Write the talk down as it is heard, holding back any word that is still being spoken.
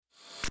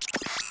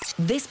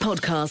This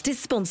podcast is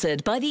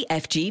sponsored by the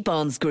FG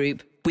Barnes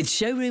Group, with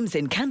showrooms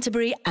in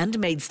Canterbury and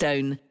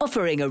Maidstone,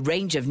 offering a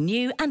range of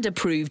new and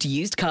approved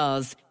used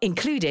cars,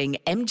 including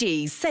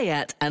MG,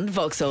 Seat and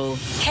Vauxhall.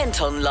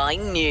 Kent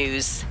Online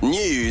News.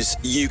 News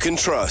you can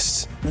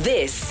trust.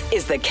 This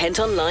is the Kent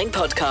Online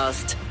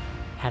Podcast.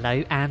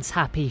 Hello and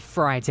happy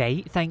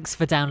Friday. Thanks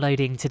for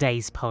downloading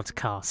today's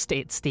podcast.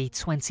 It's the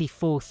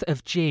 24th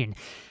of June.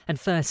 And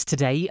first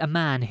today, a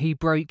man who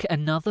broke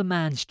another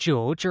man's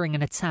jaw during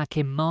an attack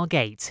in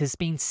Margate has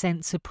been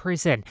sent to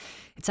prison.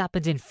 It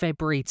happened in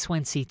February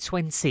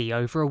 2020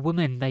 over a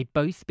woman they'd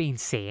both been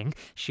seeing.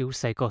 She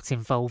also got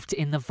involved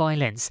in the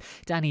violence.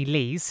 Danny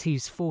Lees,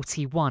 who's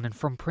 41 and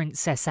from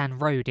Princess Anne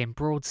Road in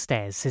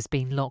Broadstairs, has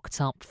been locked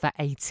up for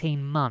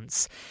 18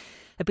 months.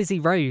 A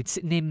busy road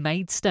near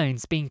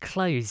Maidstone's been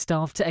closed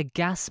after a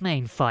gas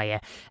main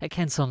fire. At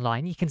Kent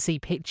Online, you can see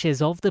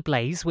pictures of the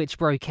blaze which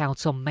broke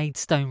out on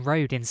Maidstone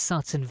Road in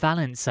Sutton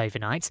Valence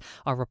overnight.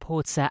 Our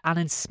reporter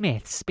Alan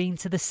Smith's been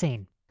to the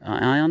scene.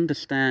 I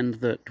understand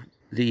that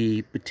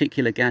the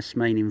particular gas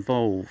main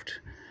involved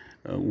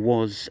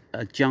was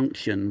a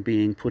junction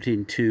being put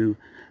into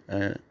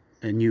a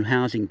new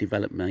housing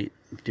development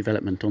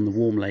on the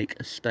Warm Lake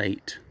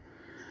estate.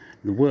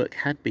 The work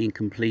had been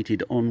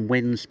completed on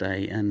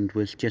Wednesday and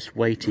was just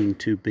waiting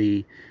to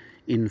be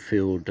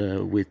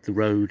infilled with the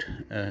road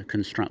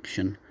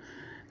construction.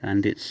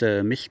 And it's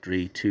a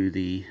mystery to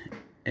the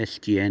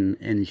SGN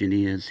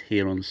engineers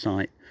here on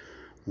site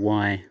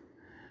why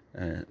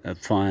a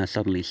fire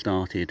suddenly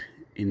started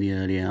in the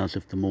early hours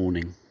of the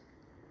morning.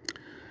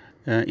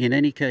 In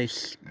any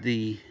case,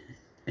 the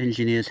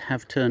engineers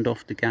have turned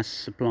off the gas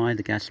supply,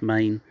 the gas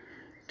main,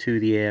 to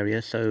the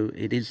area, so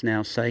it is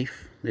now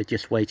safe. They're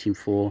just waiting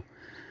for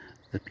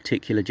the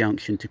particular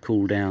junction to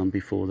cool down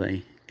before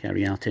they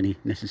carry out any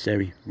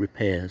necessary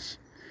repairs.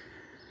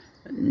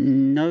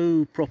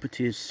 No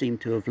properties seem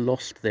to have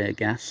lost their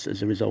gas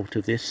as a result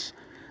of this,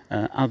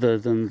 other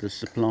than the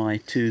supply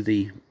to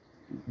the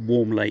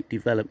Warm Lake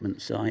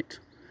development site,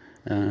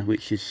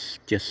 which is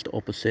just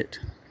opposite.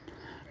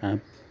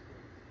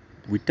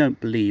 We don't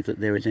believe that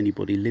there is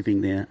anybody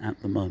living there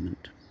at the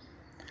moment.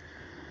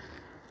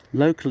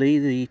 Locally,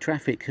 the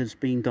traffic has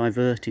been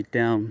diverted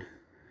down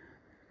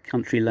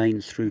country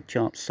lanes through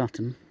Charp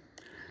Sutton.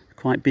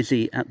 Quite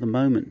busy at the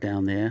moment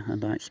down there,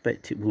 and I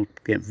expect it will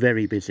get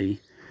very busy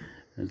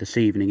this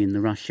evening in the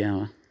rush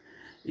hour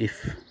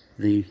if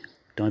the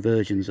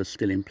diversions are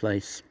still in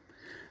place.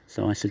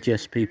 So I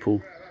suggest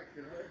people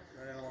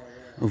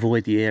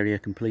avoid the area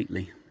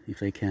completely if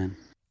they can.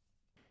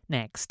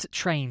 Next,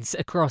 trains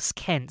across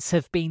Kent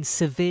have been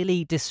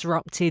severely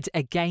disrupted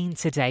again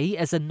today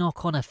as a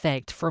knock-on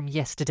effect from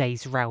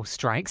yesterday's rail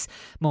strikes.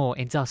 More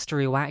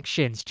industrial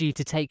actions due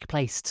to take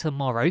place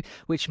tomorrow,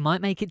 which might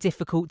make it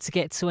difficult to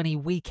get to any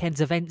weekend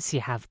events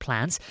you have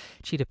planned.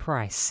 Tudor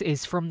Price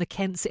is from the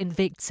Kent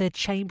Invicta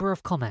Chamber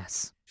of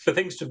Commerce. For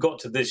things to have got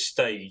to this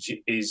stage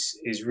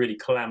is really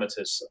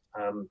calamitous.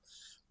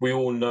 We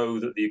all know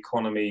that the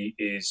economy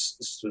is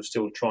sort of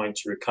still trying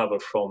to recover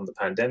from the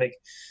pandemic.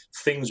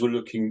 Things were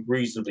looking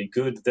reasonably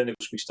good. Then, of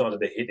course, we started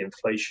to hit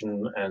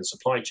inflation and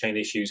supply chain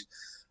issues.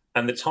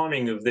 And the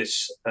timing of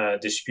this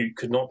dispute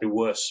could not be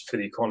worse for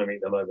the economy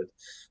at the moment,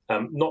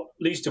 not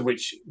least of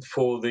which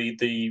for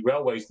the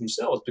railways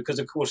themselves, because,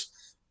 of course,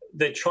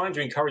 they're trying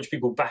to encourage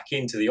people back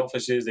into the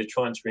offices. They're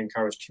trying to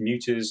encourage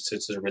commuters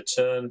to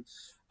return.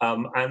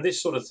 And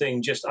this sort of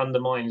thing just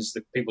undermines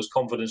people's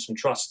confidence and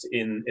trust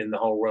in the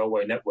whole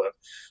railway network.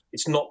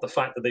 It's not the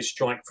fact that they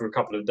strike for a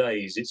couple of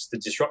days. It's the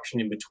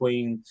disruption in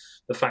between,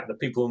 the fact that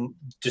people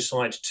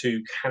decide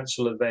to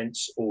cancel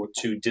events or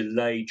to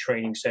delay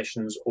training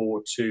sessions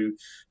or to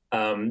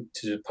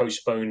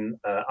postpone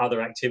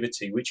other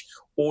activity,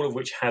 all of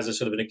which has a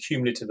sort of an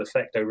accumulative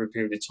effect over a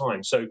period of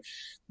time. So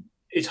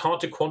it's hard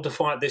to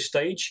quantify at this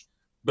stage.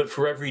 But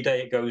for every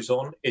day it goes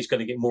on, it's going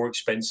to get more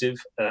expensive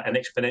and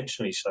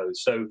exponentially so.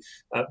 So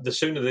the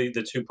sooner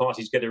the two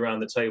parties get around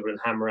the table and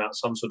hammer out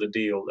some sort of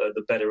deal,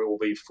 the better it will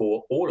be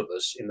for all of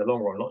us in the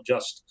long run, not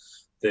just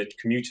the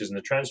commuters and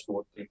the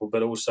transport people,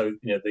 but also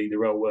the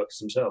rail workers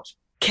themselves.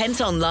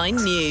 Kent Online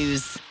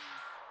News.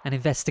 An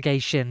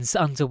investigation's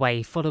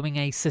underway following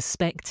a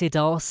suspected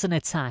arson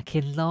attack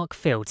in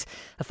Larkfield.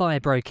 A fire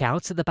broke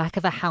out at the back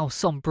of a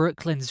house on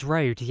Brooklands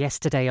Road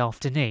yesterday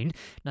afternoon.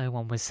 No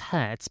one was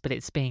hurt, but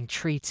it's being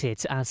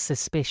treated as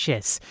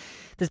suspicious.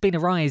 There's been a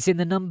rise in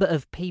the number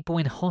of people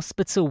in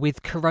hospital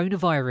with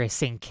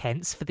coronavirus in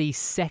Kent for the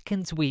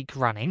second week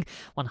running.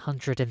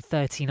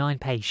 139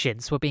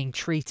 patients were being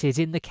treated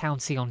in the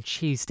county on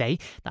Tuesday.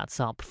 That's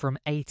up from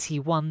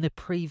 81 the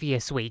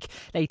previous week.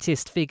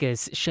 Latest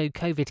figures show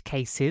COVID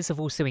cases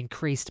have also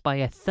increased by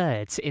a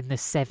third in the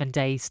 7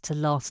 days to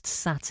last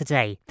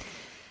Saturday.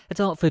 A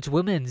Dartford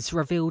woman's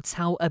revealed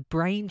how a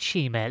brain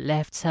tumour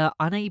left her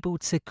unable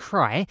to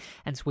cry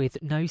and with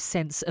no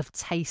sense of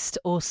taste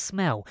or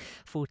smell.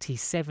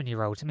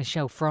 47-year-old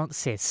Michelle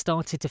Francis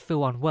started to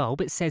feel unwell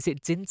but says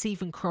it didn't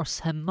even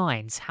cross her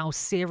mind how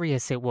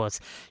serious it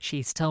was.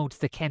 She's told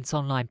the Kent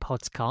Online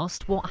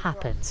podcast what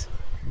happened.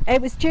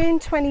 It was June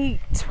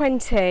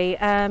 2020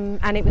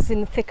 and it was in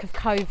the thick of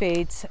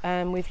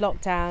COVID with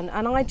lockdown,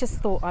 and I just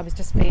thought I was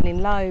just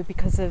feeling low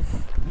because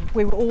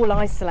we were all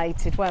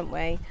isolated, weren't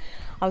we?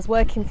 I was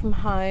working from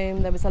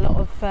home, there was a lot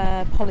of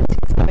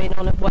politics going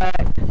on at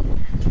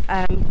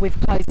work with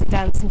closing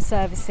down some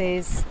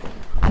services,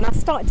 and I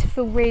started to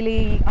feel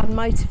really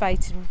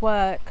unmotivated with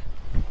work,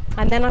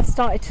 and then I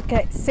started to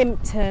get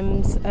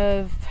symptoms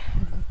of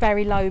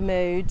very low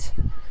mood,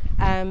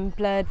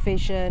 blurred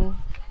vision,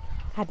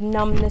 had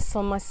numbness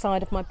on my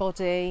side of my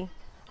body,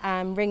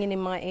 ringing in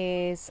my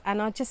ears,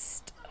 and I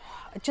just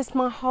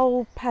my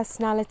whole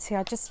personality,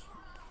 I just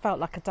felt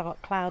like a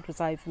dark cloud was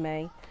over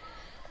me.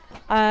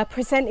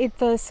 Presented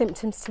the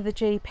symptoms to the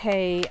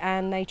GP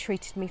and they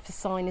treated me for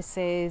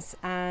sinuses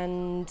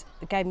and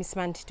gave me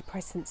some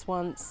antidepressants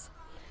once.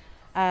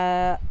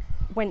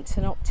 Went to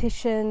an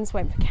optician's,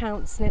 went for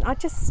counselling. I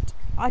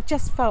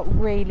just felt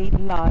really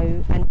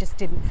low and just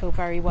didn't feel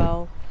very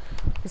well.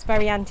 Was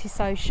very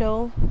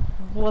antisocial,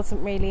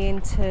 wasn't really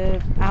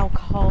into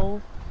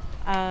alcohol,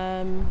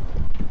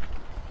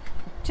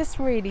 just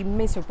really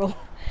miserable,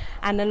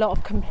 and a lot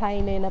of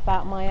complaining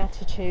about my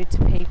attitude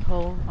to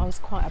people. I was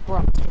quite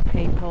abrupt with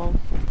people.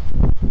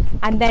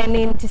 And then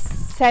in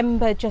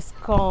December just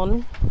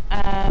gone,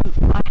 I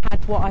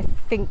had what I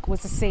think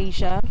was a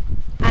seizure.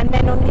 And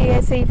then on New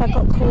Year's Eve I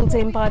got called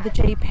in by the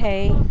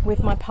GP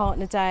with my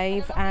partner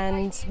Dave,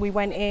 and we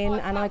went in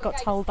and I got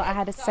told that I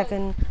had a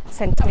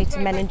 7-centimetre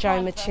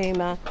meningioma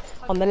tumour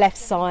on the left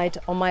side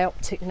on my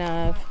optic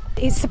nerve.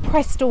 It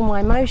suppressed all my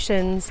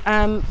emotions.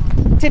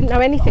 Didn't know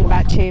anything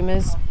about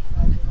tumours.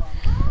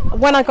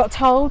 When I got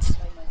told,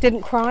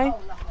 didn't cry,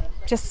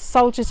 just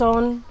soldiers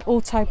on,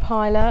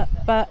 autopilot,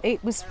 but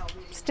it was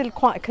still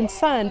quite a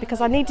concern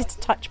because I needed to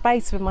touch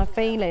base with my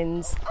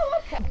feelings.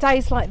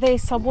 Days like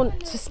this, I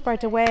want to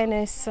spread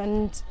awareness,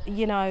 and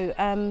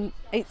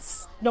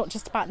it's not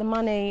just about the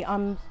money.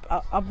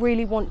 I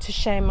really want to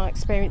share my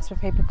experience with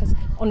people because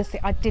honestly,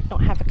 I did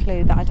not have a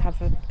clue that I'd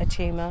have a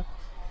tumour,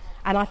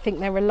 and I think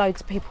there are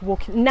loads of people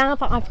walking. Now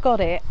that I've got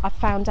it, I've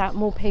found out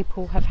more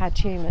people have had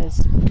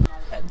tumours.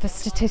 The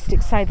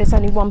statistics say there's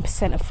only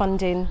 1% of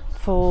funding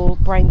for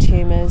brain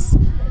tumours.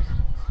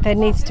 There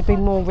needs to be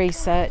more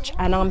research,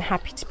 and I'm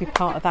happy to be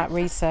part of that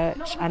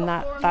research, and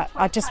that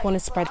I just want to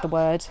spread the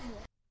word.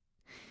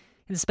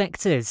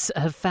 Inspectors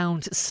have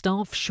found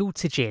staff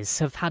shortages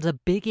have had a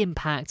big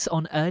impact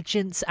on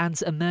urgent and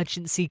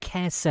emergency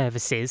care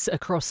services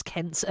across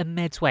Kent and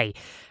Medway.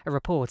 A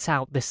report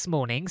out this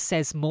morning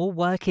says more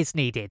work is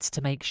needed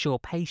to make sure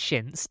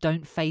patients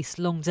don't face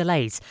long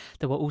delays.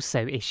 There were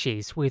also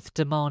issues with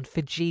demand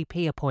for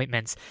GP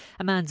appointments.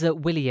 Amanda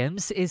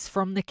Williams is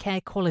from the Care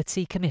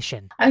Quality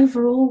Commission.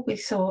 Overall, we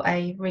saw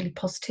a really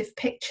positive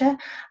picture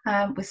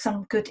with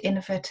some good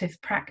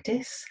innovative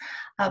practice,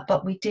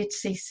 but we did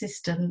see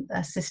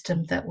a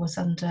system that was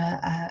under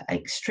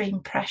extreme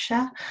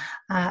pressure,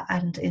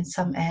 and in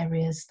some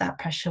areas that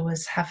pressure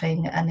was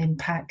having an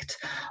impact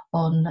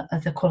on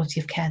the quality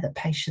of care that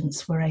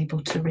patients were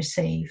able to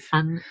receive.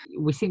 And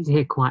we seem to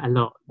hear quite a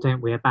lot,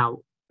 don't we, about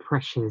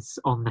pressures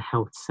on the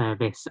health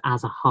service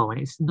as a whole, and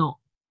it's not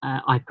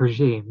I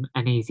presume,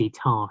 an easy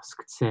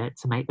task to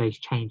make those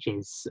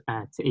changes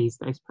to ease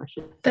those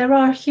pressures? There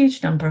are a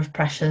huge number of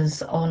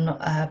pressures on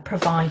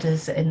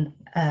providers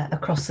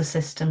across the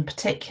system,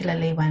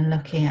 particularly when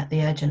looking at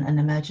the urgent and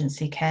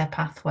emergency care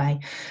pathway.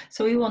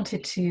 So we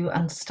wanted to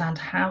understand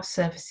how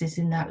services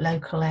in that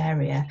local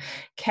area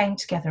came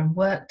together and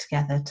worked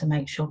together to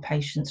make sure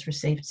patients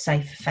received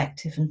safe,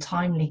 effective and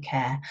timely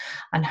care,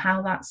 and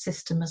how that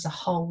system as a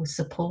whole was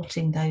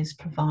supporting those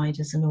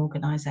providers and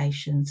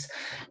organisations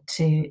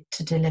to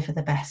deliver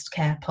the best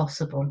care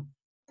possible.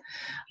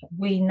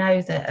 We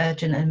know that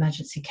urgent and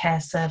emergency care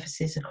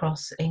services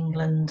across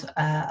England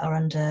are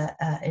under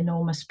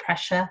enormous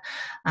pressure,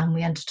 and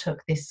we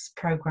undertook this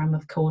programme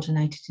of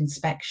coordinated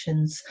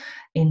inspections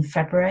in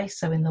February,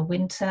 so in the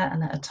winter,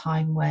 and at a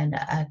time when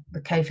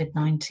the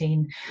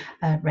COVID-19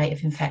 rate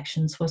of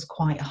infections was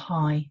quite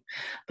high.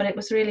 But it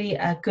was really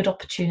a good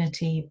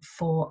opportunity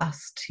for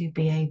us to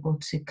be able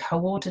to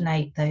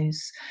coordinate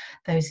those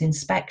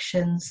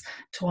inspections,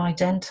 to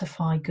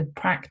identify good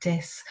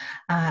practice,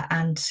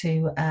 and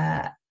to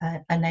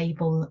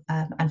enable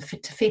and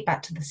to feed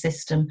back to the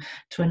system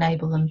to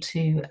enable them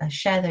to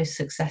share those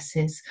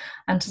successes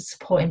and to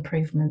support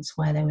improvements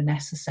where they were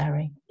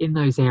necessary. In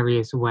those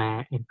areas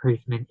where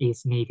improvement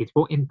is needed,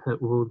 what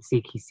input will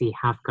the CQC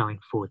have going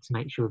forward to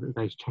make sure that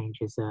those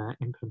changes are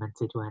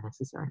implemented where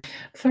necessary?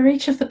 For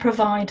each of the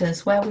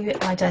providers where we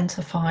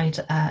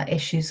identified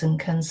issues and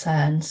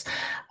concerns,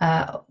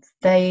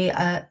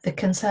 the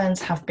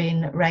concerns have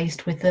been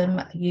raised with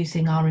them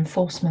using our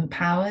enforcement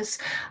powers,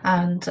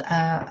 and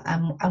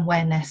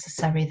where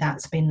necessary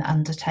that's been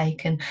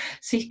undertaken.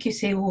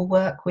 CQC will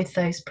work with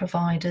those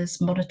providers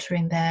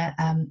monitoring their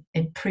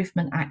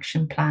improvement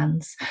action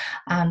plans,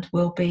 and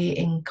will be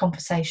in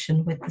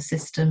conversation with the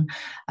system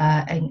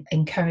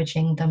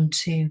encouraging them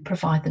to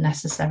provide the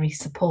necessary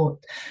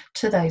support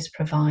to those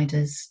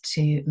providers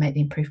to make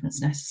the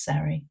improvements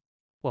necessary.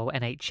 Well,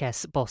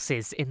 NHS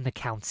bosses in the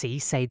county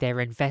say they're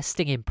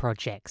investing in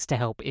projects to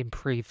help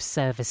improve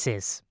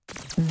services.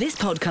 This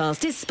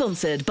podcast is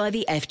sponsored by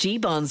the FG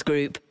Barnes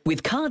Group,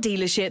 with car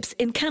dealerships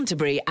in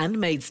Canterbury and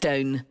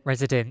Maidstone.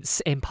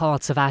 Residents in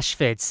part of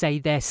Ashford say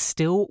they're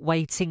still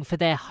waiting for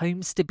their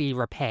homes to be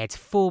repaired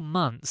 4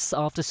 months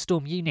after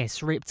Storm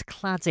Eunice ripped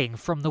cladding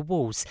from the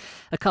walls.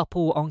 A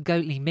couple on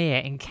Goatley Mere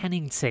in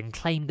Kennington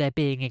claim they're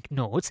being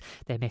ignored.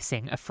 They're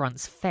missing a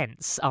front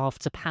fence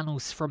after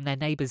panels from their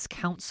neighbour's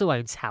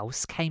council-owned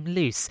house came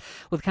loose.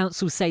 Well, the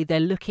council say they're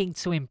looking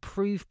to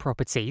improve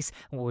properties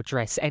and will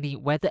address any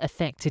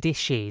weather-affected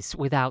issues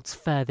without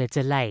further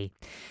delay.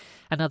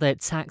 Another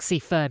taxi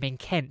firm in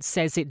Kent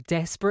says it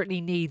desperately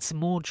needs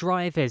more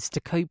drivers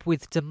to cope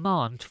with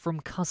demand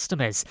from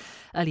customers.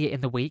 Earlier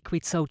in the week,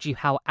 we told you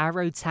how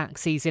Arrow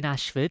taxis in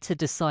Ashford had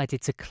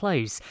decided to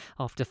close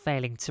after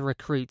failing to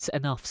recruit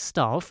enough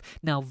staff.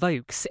 Now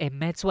Vokes in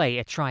Medway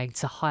are trying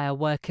to hire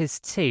workers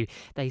too.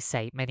 They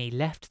say many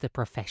left the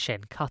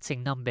profession,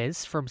 cutting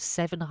numbers from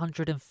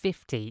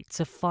 750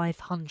 to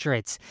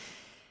 500.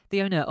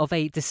 The owner of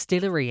a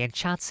distillery in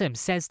Chatham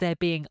says they're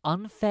being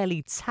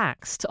unfairly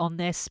taxed on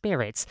their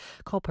spirits.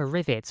 Copper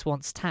Rivet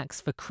wants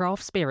tax for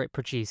craft spirit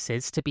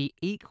producers to be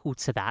equal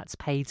to that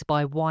paid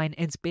by wine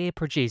and beer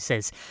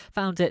producers.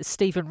 Founder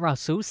Stephen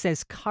Russell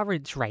says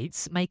current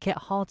rates make it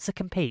hard to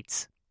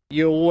compete.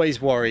 You're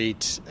always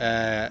worried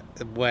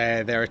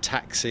where there are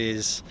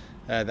taxes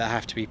that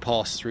have to be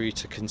passed through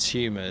to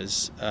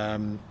consumers.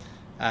 And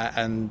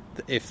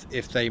if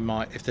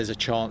there's a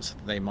chance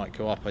that they might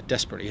go up, I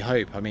desperately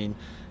hope. I mean,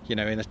 in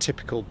a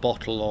typical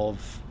bottle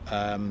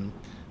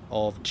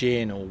of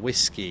gin or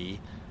whiskey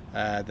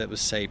that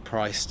was, say,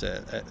 priced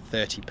at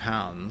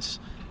 £30,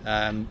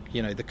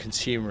 the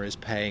consumer is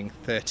paying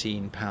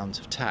 £13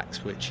 of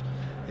tax, which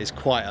is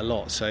quite a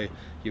lot. So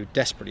you would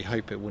desperately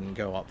hope it wouldn't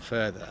go up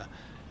further.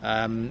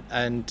 And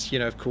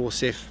of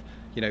course, if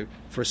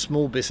for a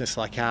small business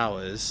like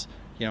ours,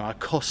 our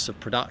costs of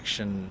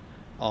production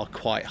are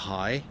quite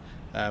high,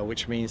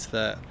 which means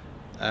that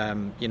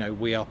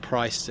we are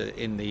priced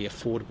in the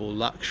affordable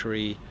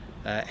luxury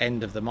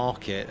end of the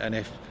market, and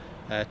if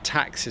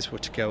taxes were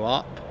to go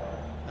up,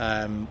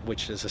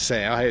 which, as I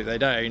say, I hope they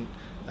don't,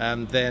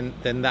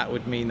 then that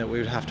would mean that we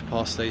would have to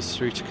pass those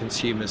through to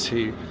consumers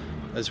who,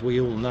 as we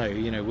all know,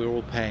 we're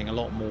all paying a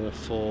lot more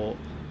for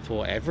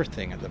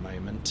everything at the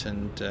moment,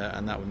 and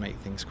that would make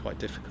things quite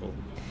difficult.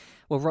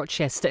 Well,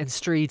 Rochester and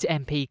Strood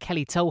MP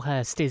Kelly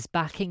Tolhurst is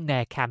backing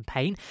their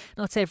campaign.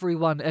 Not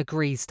everyone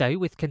agrees, though,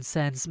 with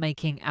concerns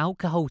making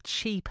alcohol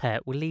cheaper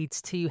will lead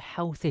to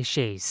health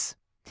issues.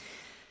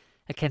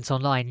 At Kent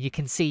Online, you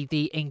can see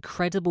the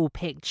incredible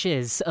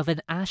pictures of an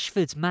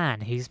Ashford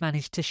man who's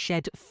managed to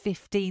shed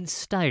 15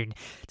 stone.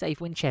 Dave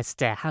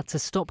Winchester had to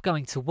stop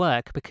going to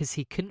work because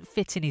he couldn't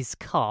fit in his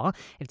car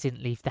and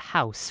didn't leave the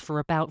house for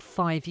about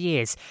 5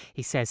 years.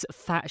 He says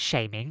fat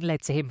shaming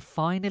led to him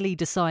finally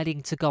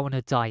deciding to go on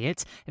a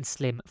diet and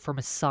slim from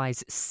a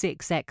size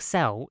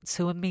 6XL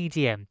to a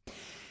medium.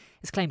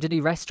 It's claimed a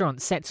new restaurant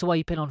set to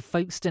open on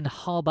Folkestone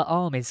Harbour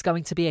Arm is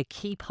going to be a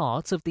key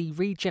part of the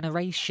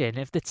regeneration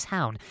of the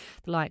town.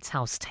 The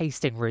Lighthouse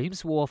tasting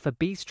rooms will offer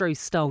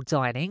bistro-style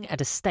dining and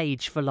a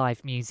stage for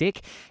live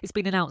music. It's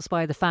been announced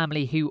by the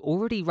family who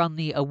already run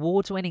the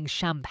award-winning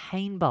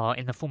champagne bar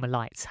in the former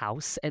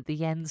Lighthouse at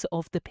the end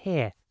of the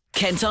pier.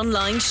 Kent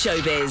Online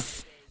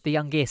Showbiz. The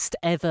youngest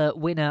ever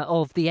winner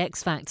of the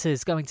X Factor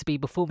is going to be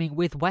performing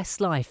with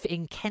Westlife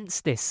in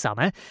Kent this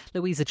summer.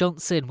 Louisa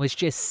Johnson was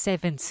just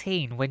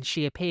 17 when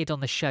she appeared on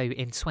the show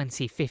in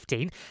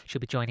 2015. She'll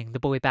be joining the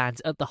boy band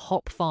at the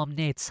Hop Farm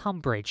near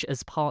Tunbridge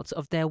as part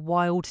of their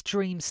Wild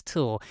Dreams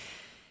tour.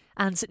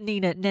 And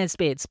Nina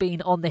Nesbitt's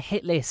been on the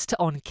hit list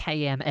on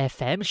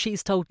KMFM.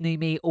 She's told New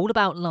Me all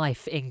about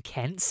life in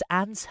Kent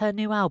and her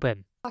new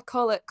album. I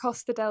call it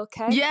Costa del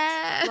Kent.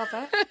 Yeah. Love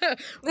it.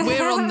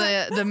 We're on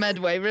the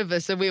Medway River,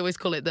 so we always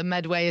call it the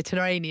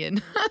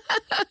Medwayterranean.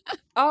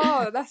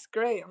 Oh, that's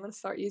great. I'm going to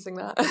start using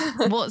that.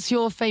 What's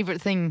your favourite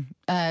thing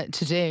to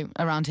do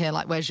around here?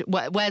 Like, where's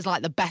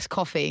like the best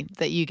coffee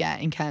that you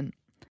get in Kent?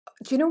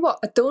 Do you know what?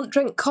 I don't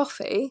drink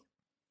coffee,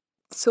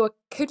 so I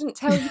couldn't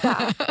tell you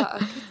that, but I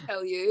could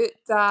tell you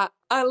that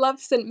I love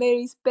St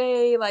Mary's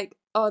Bay. Like,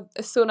 oh,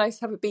 it's so nice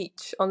to have a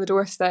beach on the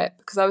doorstep,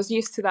 because I was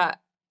used to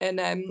that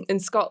in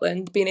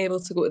Scotland, being able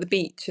to go to the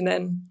beach, and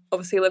then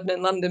obviously living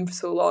in London for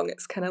so long,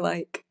 it's kind of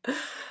like,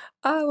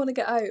 I want to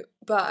get out.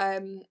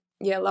 But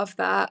yeah, love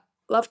that.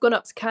 Love going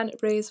up to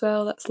Canterbury as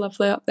well. That's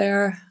lovely up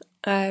there.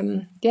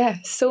 Yeah,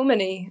 so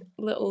many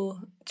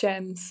little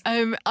gems.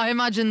 I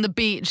imagine the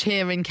beach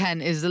here in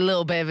Kent is a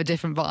little bit of a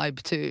different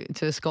vibe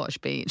to a Scottish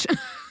beach.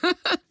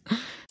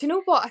 Do you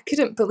know what? I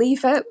couldn't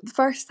believe it. The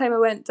first time I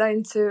went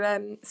down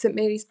to St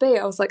Mary's Bay,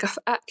 I was like, I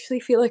actually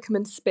feel like I'm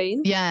in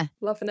Spain. Yeah.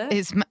 Loving it.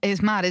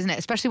 It's mad, isn't it?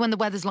 Especially when the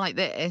weather's like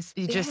this.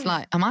 You're just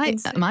like, am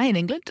I in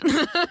England?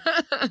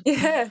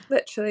 Yeah,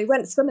 literally.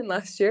 Went swimming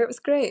last year. It was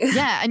great.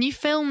 Yeah, and you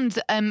filmed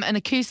an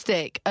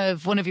acoustic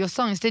of one of your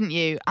songs, didn't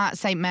you, at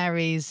St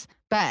Mary's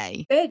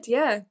Bay? I did,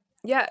 yeah.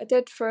 Yeah, I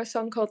did, for a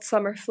song called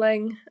Summer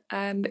Fling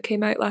that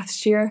came out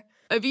last year.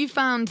 Have you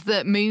found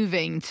that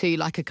moving to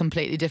like a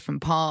completely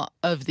different part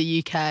of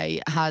the UK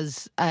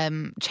has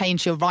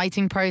changed your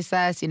writing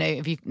process? You know,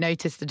 have you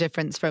noticed the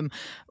difference from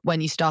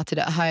when you started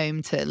at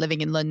home to living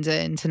in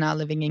London to now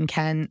living in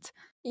Kent?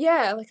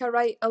 Yeah, like I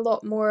write a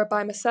lot more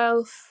by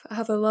myself. I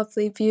have a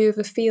lovely view of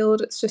the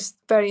field. It's just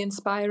very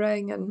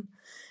inspiring, and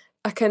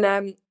I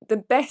can the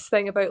best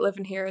thing about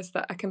living here is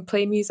that I can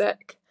play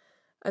music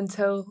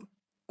until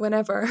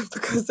whenever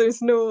because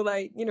there's no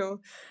like, you know,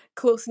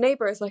 close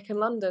neighbours like in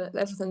London.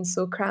 Everything's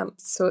so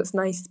cramped, so it's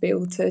nice to be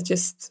able to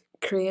just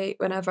create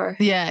whenever.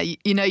 Yeah,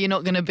 you know, you're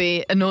not going to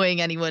be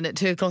annoying anyone at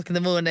 2:00 in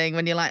the morning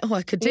when you're like, oh,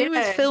 I could do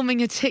with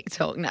filming a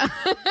TikTok now.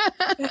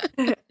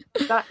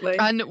 Exactly.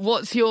 And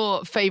what's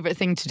your favourite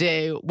thing to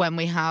do when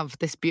we have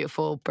this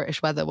beautiful British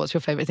weather? What's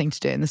your favourite thing to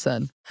do in the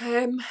sun?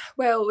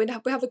 Well, we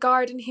have a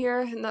garden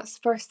here, and that's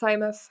the first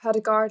time I've had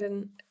a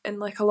garden in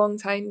like a long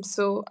time.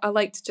 So I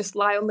like to just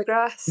lie on the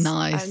grass,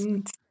 nice,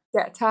 and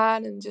get a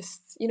tan, and just,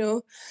 you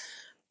know,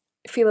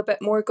 feel a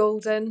bit more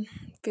golden,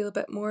 feel a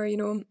bit more, you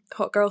know,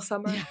 hot girl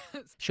summer.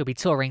 She'll be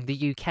touring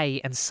the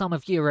UK and some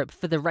of Europe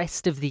for the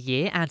rest of the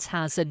year and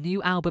has a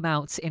new album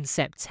out in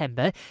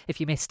September.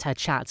 If you missed her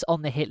chat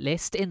on the hit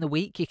list in the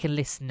week, you can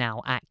listen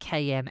now at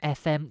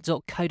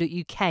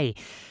kmfm.co.uk.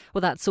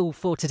 Well, that's all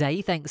for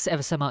today. Thanks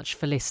ever so much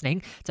for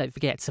listening. Don't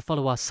forget to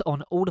follow us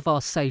on all of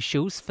our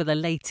socials for the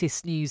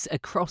latest news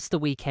across the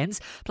weekend.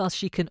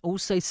 Plus, you can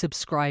also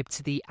subscribe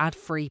to the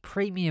ad-free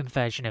premium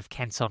version of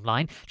Kent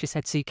Online. Just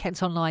head to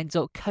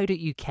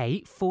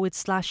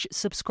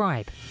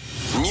kentonline.co.uk/subscribe.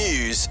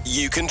 News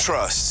you can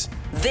trust.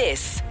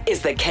 This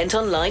is the Kent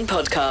Online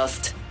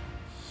Podcast.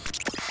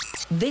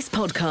 This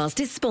podcast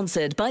is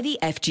sponsored by the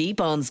FG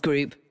Barnes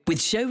Group,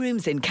 with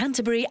showrooms in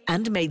Canterbury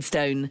and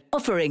Maidstone,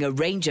 offering a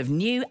range of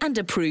new and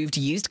approved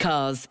used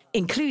cars,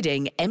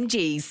 including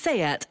MG,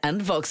 Seat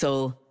and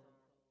Vauxhall.